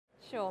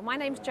Sure, my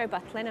name's Jo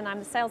Butlin and I'm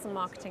the Sales and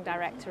Marketing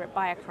Director at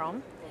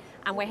Biochrom,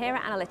 and we're here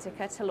at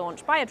Analytica to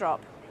launch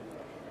BioDrop.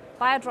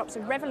 BioDrop's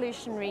a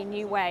revolutionary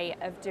new way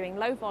of doing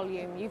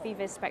low-volume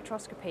UV-vis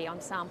spectroscopy on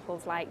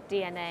samples like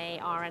DNA,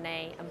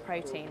 RNA and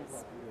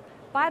proteins.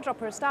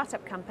 BioDrop are a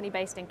startup company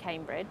based in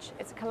Cambridge.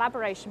 It's a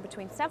collaboration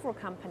between several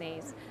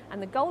companies,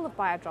 and the goal of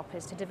BioDrop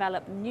is to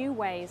develop new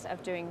ways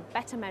of doing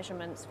better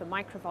measurements for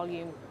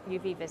microvolume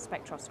UV-vis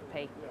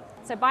spectroscopy.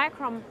 So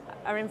Biochrom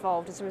are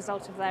involved as a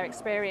result of their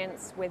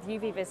experience with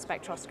UV-vis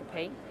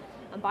spectroscopy,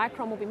 and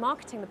Biochrom will be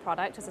marketing the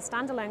product as a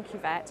standalone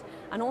cuvette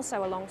and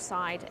also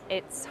alongside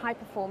its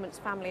high-performance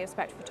family of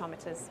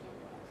spectrophotometers.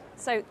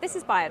 So this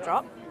is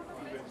BioDrop.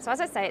 So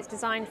as I say, it's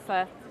designed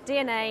for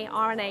DNA,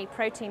 RNA,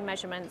 protein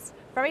measurements,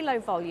 very low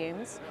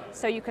volumes,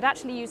 so you could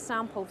actually use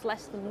samples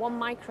less than 1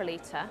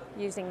 microliter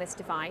using this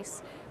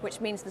device, which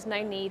means there's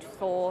no need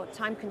for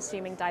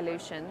time-consuming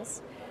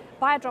dilutions.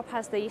 BioDrop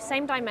has the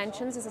same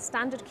dimensions as a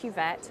standard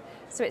cuvette,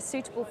 so it's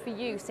suitable for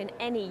use in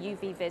any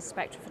UV-vis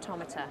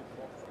spectrophotometer.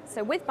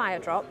 So with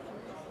BioDrop,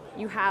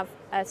 you have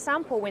a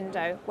sample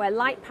window where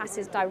light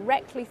passes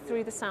directly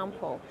through the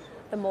sample.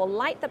 The more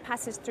light that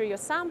passes through your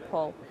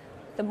sample,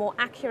 the more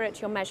accurate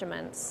your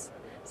measurements.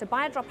 So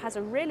BioDrop has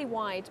a really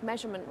wide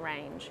measurement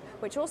range,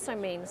 which also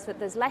means that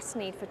there's less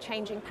need for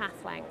changing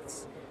path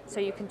lengths. So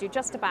you can do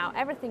just about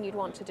everything you'd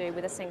want to do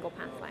with a single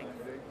path length.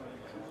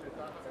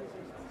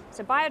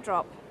 So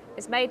BioDrop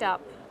is made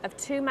up of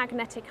 2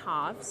 magnetic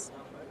halves.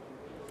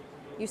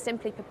 You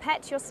simply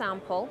pipette your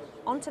sample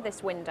onto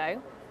this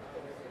window,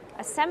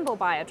 assemble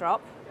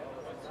BioDrop,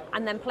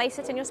 and then place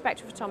it in your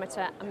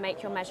spectrophotometer and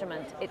make your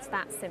measurement. It's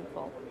that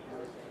simple.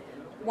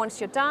 Once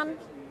you're done,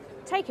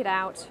 take it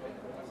out,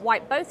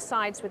 wipe both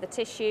sides with a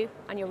tissue,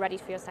 and you're ready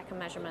for your second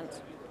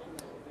measurement.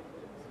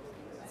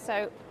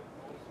 So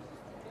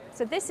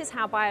this is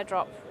how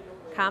BioDrop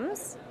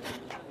comes.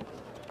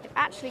 It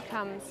actually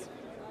comes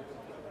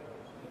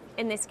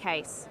in this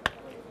case.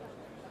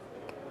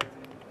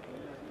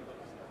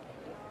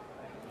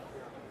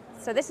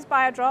 So this is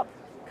BioDrop,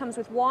 comes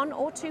with 1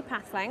 or 2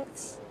 path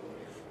lengths,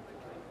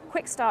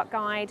 quick start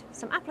guide,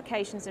 some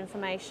applications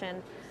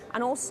information,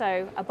 and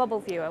also a bubble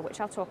viewer, which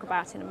I'll talk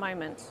about in a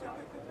moment.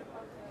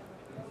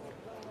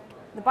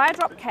 The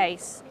BioDrop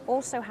case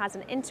also has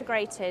an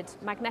integrated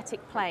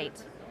magnetic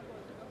plate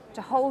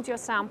to hold your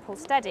sample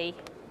steady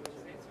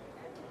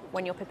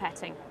when you're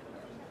pipetting.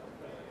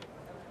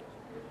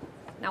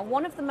 Now,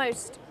 one of the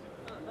most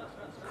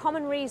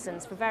common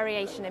reasons for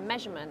variation in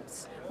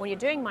measurements when you're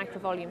doing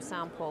microvolume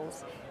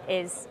samples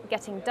is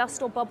getting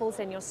dust or bubbles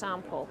in your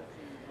sample.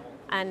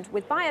 And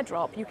with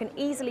BioDrop, you can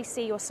easily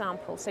see your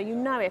sample, so you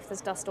know if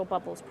there's dust or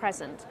bubbles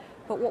present.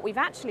 But what we've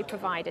actually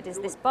provided is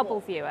this bubble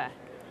viewer,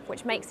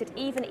 which makes it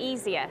even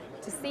easier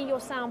to see your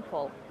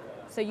sample,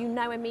 so you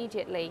know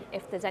immediately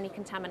if there's any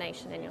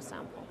contamination in your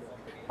sample.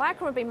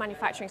 Biochrom have been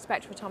manufacturing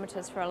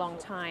spectrophotometers for a long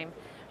time,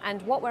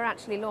 and what we're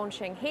actually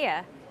launching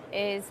here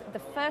is the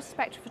first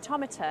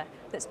spectrophotometer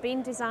that's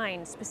been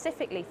designed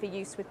specifically for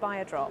use with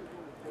BioDrop.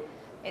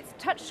 It's a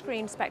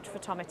touchscreen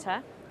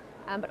spectrophotometer,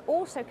 but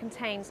also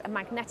contains a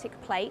magnetic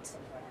plate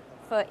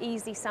for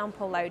easy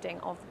sample loading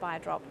of the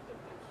BioDrop.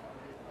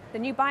 The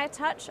new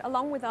BioTouch,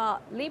 along with our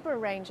Libra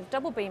range of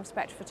double beam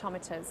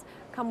spectrophotometers,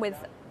 come with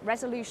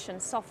resolution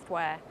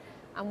software,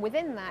 and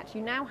within that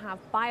you now have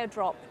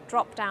BioDrop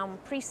drop-down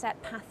preset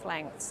path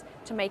lengths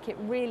to make it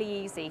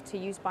really easy to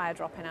use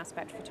BioDrop in our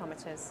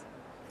spectrophotometers.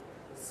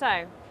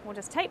 So we'll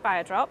just take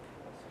BioDrop,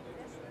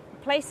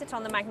 place it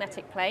on the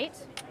magnetic plate,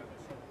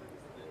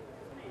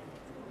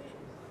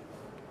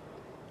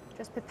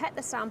 just pipette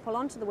the sample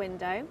onto the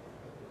window,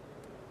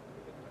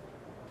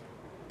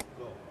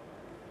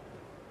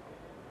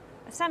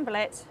 assemble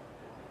it,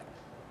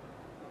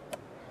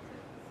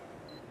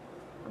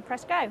 and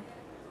press go.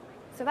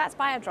 So that's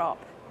BioDrop,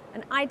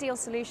 an ideal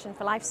solution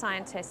for life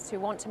scientists who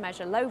want to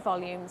measure low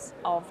volumes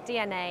of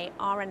DNA,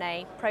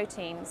 RNA,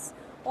 proteins,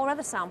 or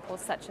other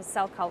samples such as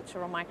cell culture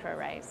or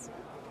microarrays.